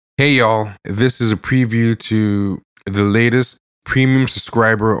Hey y'all, this is a preview to the latest premium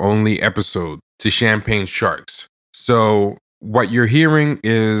subscriber only episode to Champagne Sharks. So, what you're hearing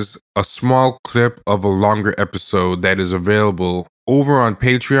is a small clip of a longer episode that is available over on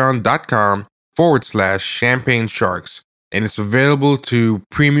patreon.com/Champagne Sharks. And it's available to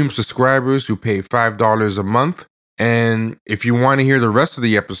premium subscribers who pay $5 a month. And if you want to hear the rest of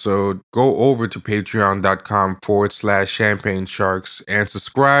the episode, go over to patreon.com/Champagne Sharks and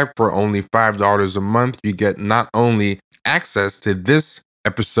subscribe for only $5 a month. You get not only access to this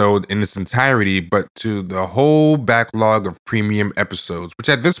episode in its entirety, but to the whole backlog of premium episodes, which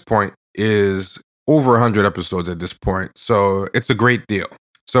at this point is over 100 episodes at this point. So it's a great deal.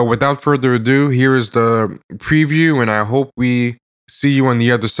 So without further ado, here is the preview, and I hope we see you on the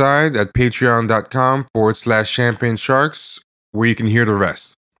other side at patreon.com/Champagne Sharks, where you can hear the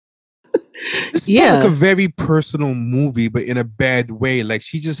rest. This felt like a very personal movie, but in a bad way. Like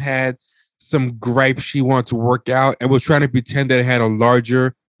she just had some gripes she wanted to work out and was trying to pretend that it had a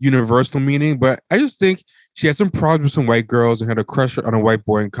larger universal meaning. But I just think she had some problems with some white girls and had a crush on a white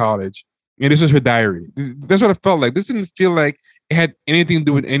boy in college. And this was her diary. That's what it felt like. This didn't feel like it had anything to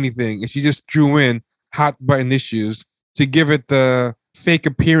do with anything. And she just drew in hot button issues to give it the fake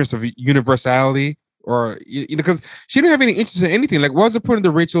appearance of universality, or because she didn't have any interest in anything. Like, what was the point of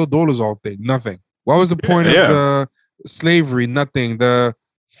the Rachel Dolezal thing? Nothing. What was the point of the slavery? Nothing. The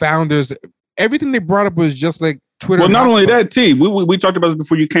founders, everything they brought up was just like Twitter. Well, not only that, T, we talked about this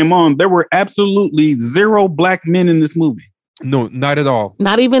before you came on. There were absolutely zero black men in this movie. No, not at all.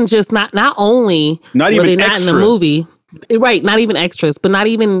 Not even just not only not were even they extras. not in the movie, right? Not even extras, but not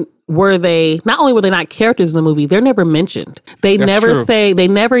even. Not only were they not characters in the movie, they're never mentioned. They never say,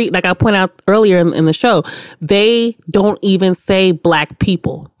 like I point out earlier in the show, they don't even say black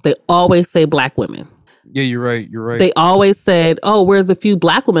people. They always say black women. Yeah, you're right. They always said, oh, we're the few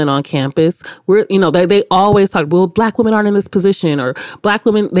black women on campus. They always talk, well, black women aren't in this position, or black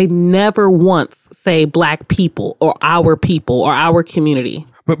women. They never once say black people or our community.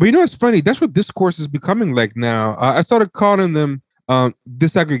 But you know what's funny? That's what discourse is becoming like now. I started calling them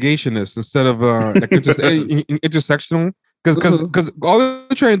disaggregationists instead of intersectional, because all they're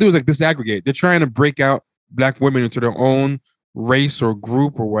trying to do is like disaggregate. They're trying to break out black women into their own race or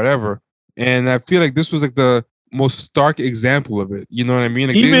group or whatever. And I feel like this was like the most stark example of it. You know what I mean?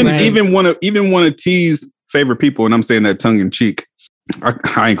 Like even one of T's favorite people, and I'm saying that tongue in cheek.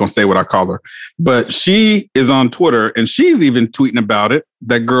 I ain't gonna say what I call her, but she is on Twitter and she's even tweeting about it.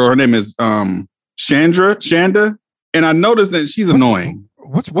 That girl, her name is Shanda. And I noticed that she's annoying.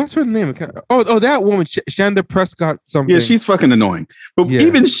 What's her name? Oh, that woman, Shanda Prescott something. Yeah, she's fucking annoying. But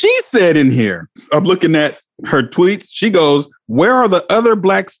even she said in here, I'm looking at her tweets, she goes, where are the other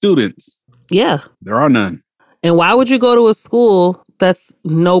black students? Yeah. There are none. And why would you go to a school that's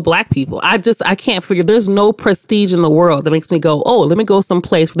no black people? I can't figure. There's no prestige in the world that makes me go, oh, let me go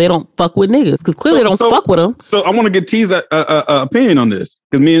someplace where they don't fuck with niggas, because clearly they don't fuck with them. So I want to get T's opinion on this,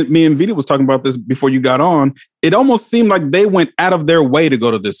 because me and Vita was talking about this before you got on. It almost seemed like they went out of their way to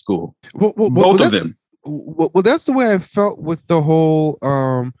go to this school. Both of them. Well, that's the way I felt with the whole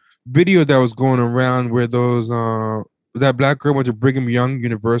video that was going around where those that black girl went to Brigham Young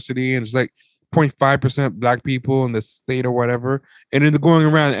University, and it's like 0.5% black people in the state or whatever, and then they're going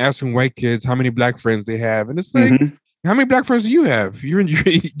around asking white kids how many black friends they have, and it's like, how many black friends do you have? You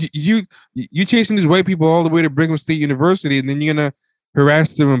chasing these white people all the way to Brigham State University, and then you're gonna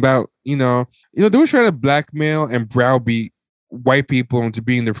harass them about they were trying to blackmail and browbeat white people into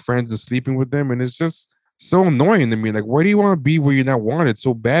being their friends and sleeping with them, and it's just so annoying to me. Like, why do you want to be where you're not wanted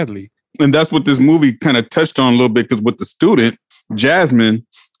so badly? And that's what this movie kind of touched on a little bit, because with the student Jasmine,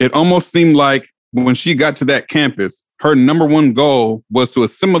 it almost seemed like when she got to that campus, her number one goal was to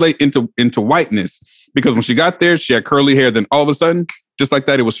assimilate into whiteness. Because when she got there, she had curly hair. Then all of a sudden, just like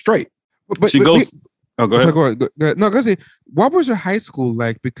that, it was straight. Go ahead. Go ahead. No, go say, what was her high school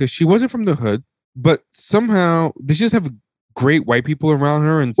like? Because she wasn't from the hood, but somehow did she just have great white people around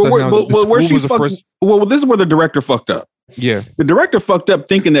her? And somehow this is where the director fucked up. Yeah, the director fucked up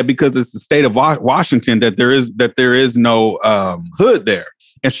thinking that because it's the state of Washington that there is no hood there.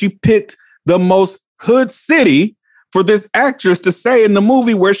 And she picked the most hood city for this actress to say in the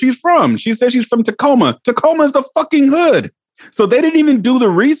movie where she's from. She says she's from Tacoma. Tacoma is the fucking hood. So they didn't even do the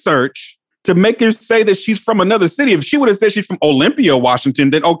research to make her say that she's from another city. If she would have said she's from Olympia,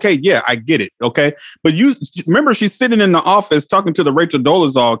 Washington, then okay, yeah, I get it. Okay. But you remember, she's sitting in the office talking to the Rachel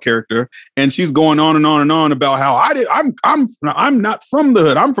Dolezal character, and she's going on and on and on about how I'm not from the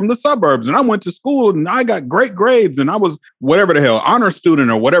hood. I'm from the suburbs, and I went to school and I got great grades, and I was whatever the hell, honor student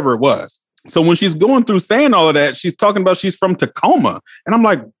or whatever it was. So when she's going through saying all of that, she's talking about she's from Tacoma. And I'm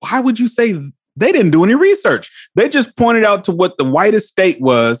like, why would you say they didn't do any research? They just pointed out to what the whitest state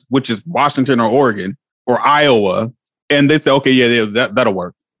was, which is Washington or Oregon or Iowa. And they said, okay, yeah, that'll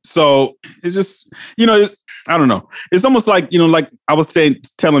work. So it's just, I don't know. It's almost like, like I was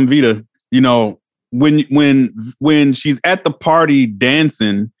telling Vita, when she's at the party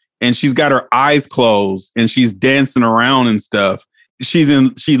dancing and she's got her eyes closed and she's dancing around and stuff, she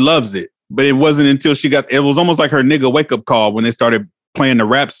loves it. But it wasn't until it was almost like her nigga wake up call when they started playing the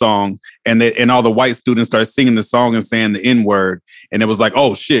rap song and all the white students started singing the song and saying the N-word. And it was like,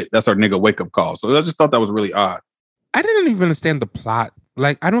 oh shit, that's our nigga wake up call. So I just thought that was really odd. I didn't even understand the plot.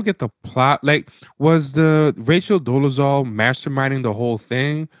 Like, I don't get the plot. Like, was the Rachel Dolezal masterminding the whole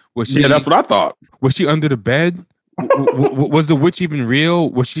thing? Yeah, that's what I thought. Was she under the bed? Was the witch even real?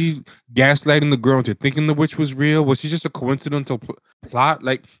 Was she gaslighting the girl into thinking the witch was real? Was she just a coincidental plot?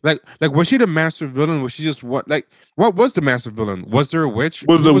 Like, was she the master villain? Was she just what was the master villain? Was there a witch?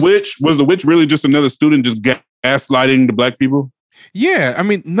 Was the witch really just another student just gaslighting the black people? Yeah, I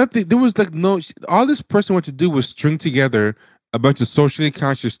mean, nothing. There was like no. All this person wanted to do was string together a bunch of socially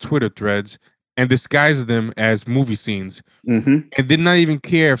conscious Twitter threads and disguise them as movie scenes, and did not even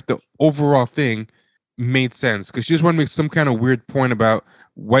care if the overall thing made sense, because she just wanted to make some kind of weird point about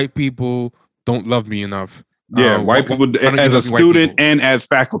white people don't love me enough. Yeah, white people as a student and as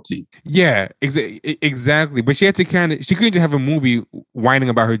faculty. Yeah, exactly. But she had to she couldn't just have a movie whining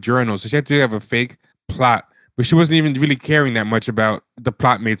about her journal, so she had to have a fake plot. But she wasn't even really caring that much about the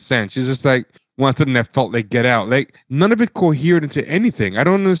plot made sense. She's just like, want something that felt like Get Out. Like, none of it cohered into anything. I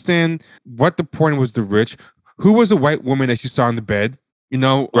don't understand what the point was. The rich, who was the white woman that she saw in the bed?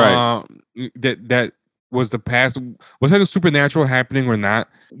 Right. That was the past. Was that a supernatural happening or not?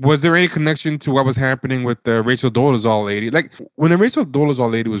 Was there any connection to what was happening with the Rachel Dolezal lady? Like, when the Rachel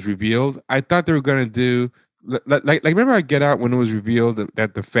Dolezal lady was revealed, I thought they were gonna do like remember I Get Out when it was revealed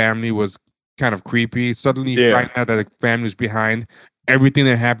that the family was kind of creepy. Suddenly you find out that the family was behind everything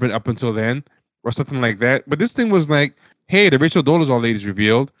that happened up until then, or something like that. But this thing was like, hey, the Rachel Dolezal lady's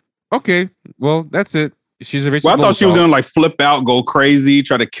revealed. Okay, well, that's it. She's a Rachel Dolezal. I thought she was gonna like flip out, go crazy,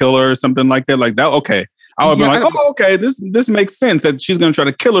 try to kill her or something like that. Like that, okay. I would be like, oh, okay, this makes sense that she's going to try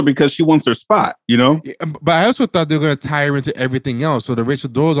to kill her because she wants her spot, But I also thought they were going to tie her into everything else. So the Rachel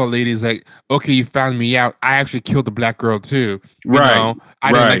Dolezal lady is like, okay, you found me out. I actually killed the black girl too. I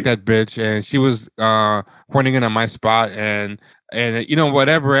didn't like that bitch, and she was pointing in on my spot, and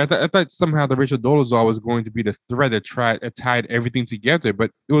whatever. I thought somehow the Rachel Dolezal was going to be the thread that tied everything together,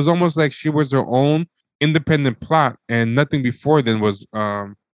 but it was almost like she was her own independent plot, and nothing before then was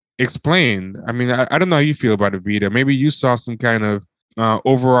explained. I mean, I don't know how you feel about it, Vita. Maybe you saw some kind of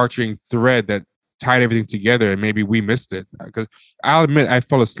overarching thread that tied everything together, and maybe we missed it. Because I'll admit, I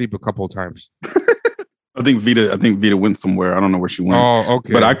fell asleep a couple of times. I think Vita went somewhere. I don't know where she went. Oh,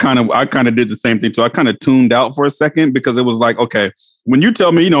 okay. But I kind of did the same thing too. I kind of tuned out for a second because it was like, okay, when you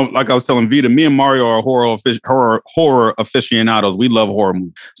tell me, like I was telling Vita, me and Mario are horror aficionados. We love horror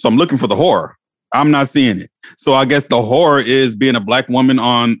movies, so I'm looking for the horror. I'm not seeing it. So I guess the horror is being a black woman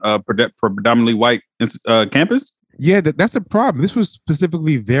on a predominantly white campus. Yeah, that's the problem. This was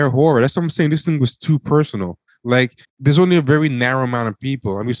specifically their horror. That's what I'm saying. This thing was too personal. Like, there's only a very narrow amount of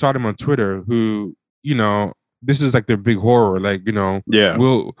people, and we saw them on Twitter who, this is like their big horror. Like, yeah,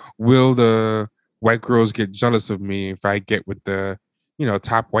 will the white girls get jealous of me if I get with the,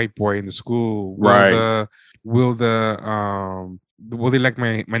 top white boy in the school? Will they like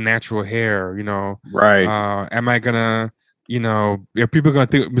my natural hair? Right. Am I gonna, are people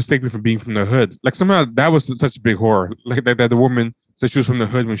gonna mistake me for being from the hood? Like, somehow that was such a big horror. Like that the woman said she was from the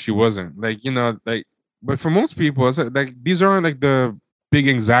hood when she wasn't. Like, but for most people, it's like these aren't like the big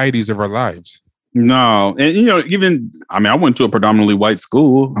anxieties of our lives. No. And, I went to a predominantly white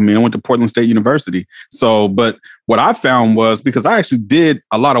school. I went to Portland State University. So, but what I found was, because I actually did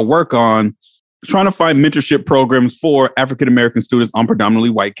a lot of work on trying to find mentorship programs for African-American students on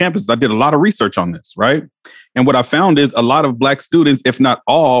predominantly white campuses. I did a lot of research on this, right? And what I found is a lot of black students, if not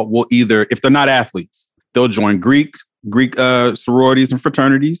all, will either, if they're not athletes, they'll join Greek sororities and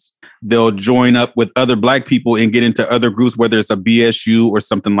fraternities. They'll join up with other black people and get into other groups, whether it's a BSU or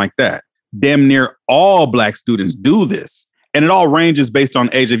something like that. Damn near all black students do this. And it all ranges based on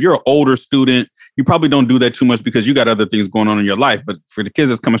age. If you're an older student, you probably don't do that too much because you got other things going on in your life. But for the kids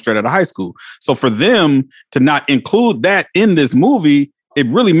that's coming straight out of high school, so for them to not include that in this movie, it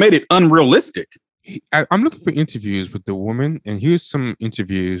really made it unrealistic. I'm looking for interviews with the woman, and here's some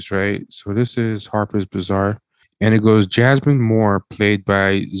interviews, right? So this is Harper's Bazaar, and it goes, Jasmine Moore, played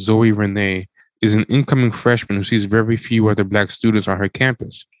by Zoe Renee, is an incoming freshman who sees very few other black students on her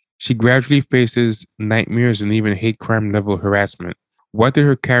campus. She gradually faces nightmares and even hate crime level harassment. What did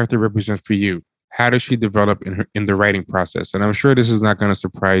her character represent for you? How does she develop in the writing process? And I'm sure this is not going to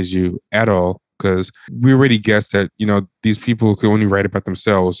surprise you at all, because we already guessed that, these people can only write about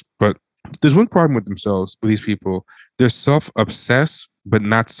themselves. But there's one problem with these people. They're self-obsessed, but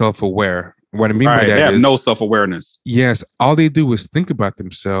not self-aware. What I mean by that is they have no self-awareness. Yes, all they do is think about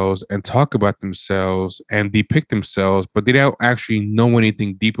themselves and talk about themselves and depict themselves, but they don't actually know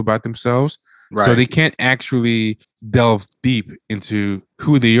anything deep about themselves. Right. So they can't actually delve deep into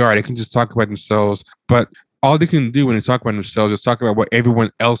who they are. They can just talk about themselves, but all they can do when they talk about themselves is talk about what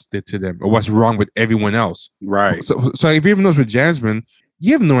everyone else did to them or what's wrong with everyone else. Right. So if you even notice with Jasmine,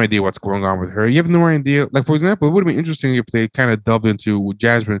 you have no idea what's going on with her. You have no idea. Like, for example, it would have been interesting if they kind of delved into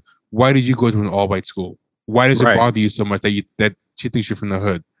Jasmine. Why did you go to an all-white school? Why does it bother you so much that she thinks you're from the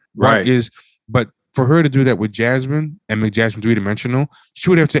hood? Right. But for her to do that with Jasmine and make Jasmine three-dimensional, she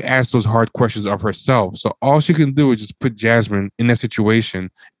would have to ask those hard questions of herself. So all she can do is just put Jasmine in that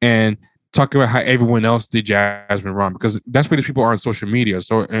situation and talk about how everyone else did Jasmine wrong, because that's where these people are on social media.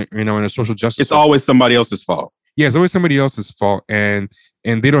 So, in a social justice. It's always somebody else's fault. Yeah, it's always somebody else's fault. And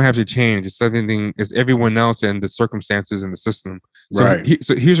they don't have to change. It's something. It's everyone else and the circumstances and the system. So,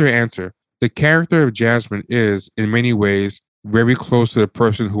 so here's her answer. The character of Jasmine is, in many ways, very close to the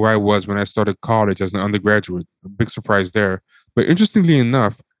person who I was when I started college as an undergraduate. A big surprise there. But interestingly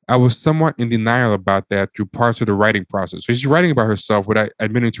enough, I was somewhat in denial about that through parts of the writing process. So she's writing about herself without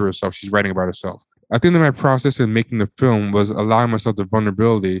admitting to herself she's writing about herself. I think that my process in making the film was allowing myself the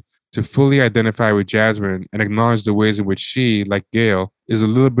vulnerability to fully identify with Jasmine and acknowledge the ways in which she, like Gail, is a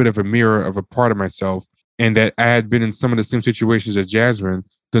little bit of a mirror of a part of myself, and that I had been in some of the same situations as Jasmine,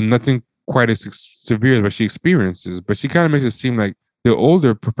 though nothing quite as severe as what she experiences. But she kind of makes it seem like the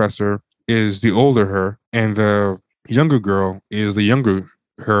older professor is the older her, and the younger girl is the younger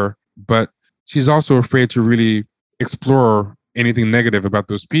her, but she's also afraid to really explore anything negative about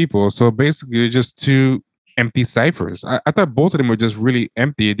those people. So basically, it's just two empty ciphers. I thought both of them were just really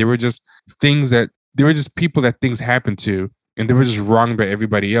empty. They were just they were just people that things happened to, and they were just wronged by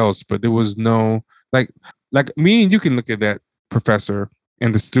everybody else. But there was no, like me and you can look at that professor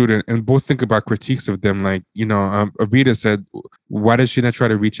and the student and both think about critiques of them. Like, Avita said, why does she not try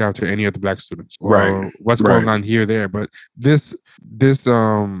to reach out to any of the Black students? Or what's going on here, there? But this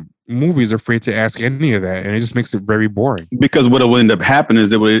movie is afraid to ask any of that, and it just makes it very boring. Because what will end up happening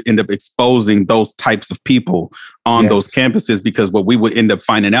is it will end up exposing those types of people on those campuses, because what we would end up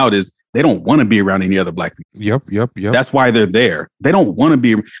finding out is they don't want to be around any other Black people. Yep. That's why they're there. They don't want to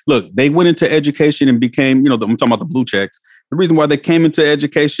be. Look, they went into education and became, I'm talking about the blue checks. The reason why they came into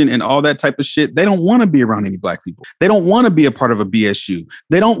education and all that type of shit, they don't want to be around any Black people. They don't want to be a part of a BSU.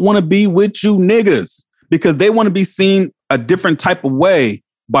 They don't want to be with you niggas, because they want to be seen a different type of way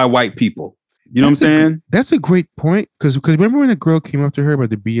by white people. You know what I'm saying? That's a great point. Because remember when the girl came up to her about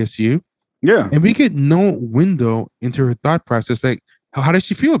the BSU? Yeah. And we get no window into her thought process. Like, how does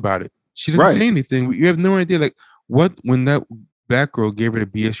she feel about it? She doesn't say anything. You have no idea. Like, when that Black girl gave her the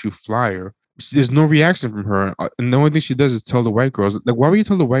BSU flyer, there's no reaction from her. And the only thing she does is tell the white girls. Like, why would you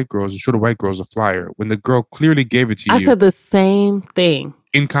tell the white girls and show the white girls a flyer when the girl clearly gave it to you? I said the same thing.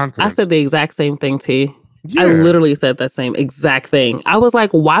 In confidence. I said the exact same thing, T. Yeah. I literally said that same exact thing. I was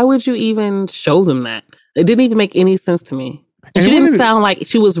like, why would you even show them that? It didn't even make any sense to me. And she didn't sound like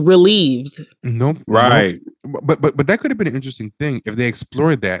she was relieved. Nope. Right. Nope. But that could have been an interesting thing if they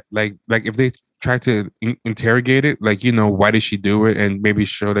explored that. Like if they tried to interrogate it, like, why did she do it? And maybe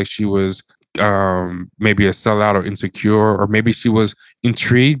show that she was maybe a sellout or insecure, or maybe she was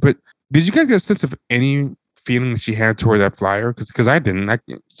intrigued. But did you guys get a sense of any feeling that she had toward that flyer? Because I didn't.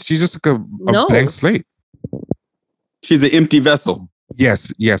 She's just like a blank slate. She's an empty vessel.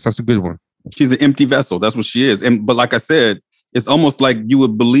 Yes, that's a good one. She's an empty vessel. That's what she is. But like I said, it's almost like you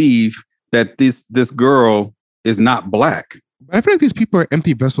would believe that this girl is not Black. But I feel like these people are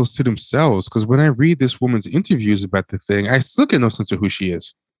empty vessels to themselves, because when I read this woman's interviews about the thing, I still get no sense of who she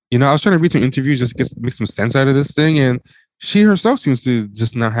is. I was trying to read some interviews just to make some sense out of this thing, and she herself seems to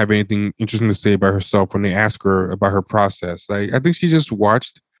just not have anything interesting to say about herself when they ask her about her process. Like, I think she just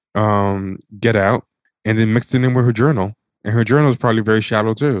watched Get Out and then mixed it in with her journal. And her journal is probably very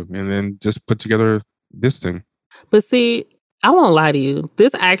shallow too. And then just put together this thing. But see, I won't lie to you.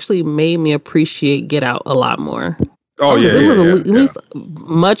 This actually made me appreciate Get Out a lot more. Oh, yeah. It was at least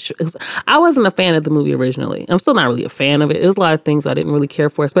much. I wasn't a fan of the movie originally. I'm still not really a fan of it. There's a lot of things I didn't really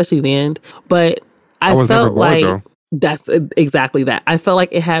care for, especially the end. But I felt like that's exactly that. I felt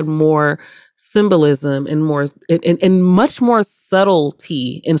like it had more symbolism and more and much more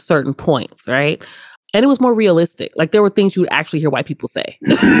subtlety in certain points, right? And it was more realistic. Like there were things you would actually hear white people say.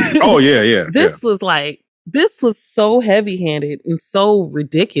 Oh, yeah. This was so heavy-handed and so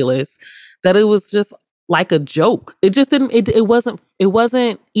ridiculous that it was just like a joke. It just didn't, it wasn't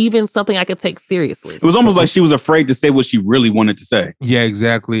even something I could take seriously. It was almost like she was afraid to say what she really wanted to say. Yeah,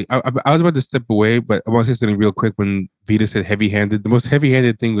 exactly. I was about to step away, but I want to say something real quick when Vita said heavy-handed. The most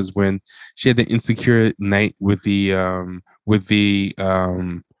heavy-handed thing was when she had the insecure night with the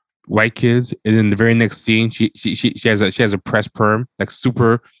white kids, and then the very next scene, she has a press perm, like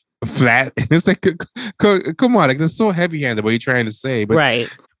super flat. And it's like, come on, like that's so heavy-handed. What are you trying to say? But, right.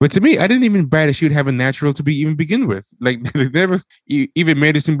 But to me, I didn't even buy that she would have a natural to even begin with. Like they never even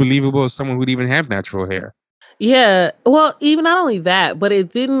made it seem believable as someone who'd even have natural hair. Yeah. Well, even not only that, but it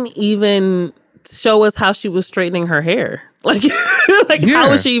didn't even show us how she was straightening her hair. Like,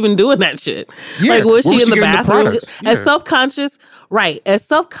 how was she even doing that shit? Yeah. Like, was she in the bathroom? Yeah. As self-conscious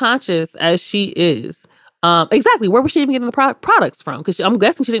as she is. Exactly. Where was she even getting the products from? Because I'm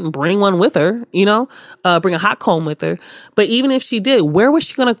guessing she didn't bring one with her, bring a hot comb with her. But even if she did, where was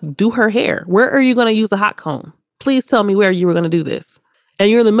she going to do her hair? Where are you going to use a hot comb? Please tell me where you were going to do this. And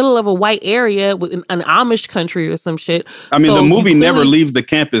you're in the middle of a white area with an Amish country or some shit. I mean, the movie never leaves the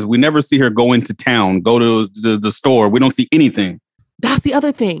campus. We never see her go into town, go to the store. We don't see anything. That's the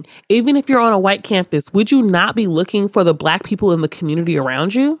other thing. Even if you're on a white campus, would you not be looking for the black people in the community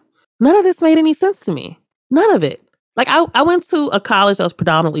around you? None of this made any sense to me. None of it. Like I went to a college that was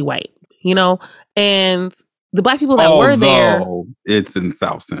predominantly white, and the black people that were there. It's in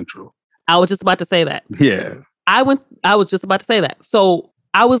South Central. I was just about to say that. Yeah. I was just about to say that. So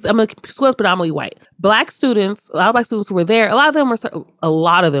I'm a school that's predominantly white. Black students, a lot of black students who were there, a lot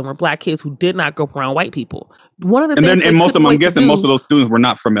of them were black kids who did not grow up around white people. One of the things, and most of them, I'm guessing most of those students were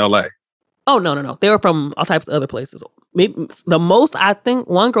not from LA. Oh, no. They were from all types of other places. Maybe the most, I think,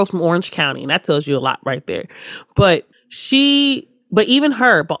 one girl's from Orange County, and that tells you a lot right there. But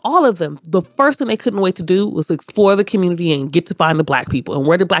all of them, the first thing they couldn't wait to do was explore the community and get to find the black people and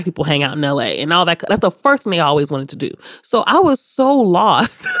where did black people hang out in LA and all that. That's the first thing they always wanted to do. So I was so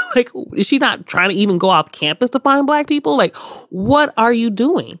lost. Like, is she not trying to even go off campus to find black people? Like, what are you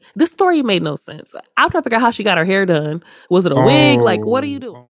doing? This story made no sense. I'm trying to figure out how she got her hair done. Was it a wig? Like, what are you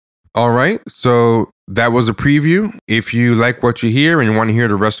doing? All right, so that was a preview. If you like what you hear and you want to hear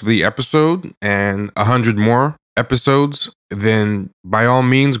the rest of the episode and 100 more episodes, then by all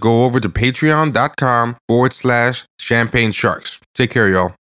means, go over to patreon.com/Champagne Sharks. Take care, y'all.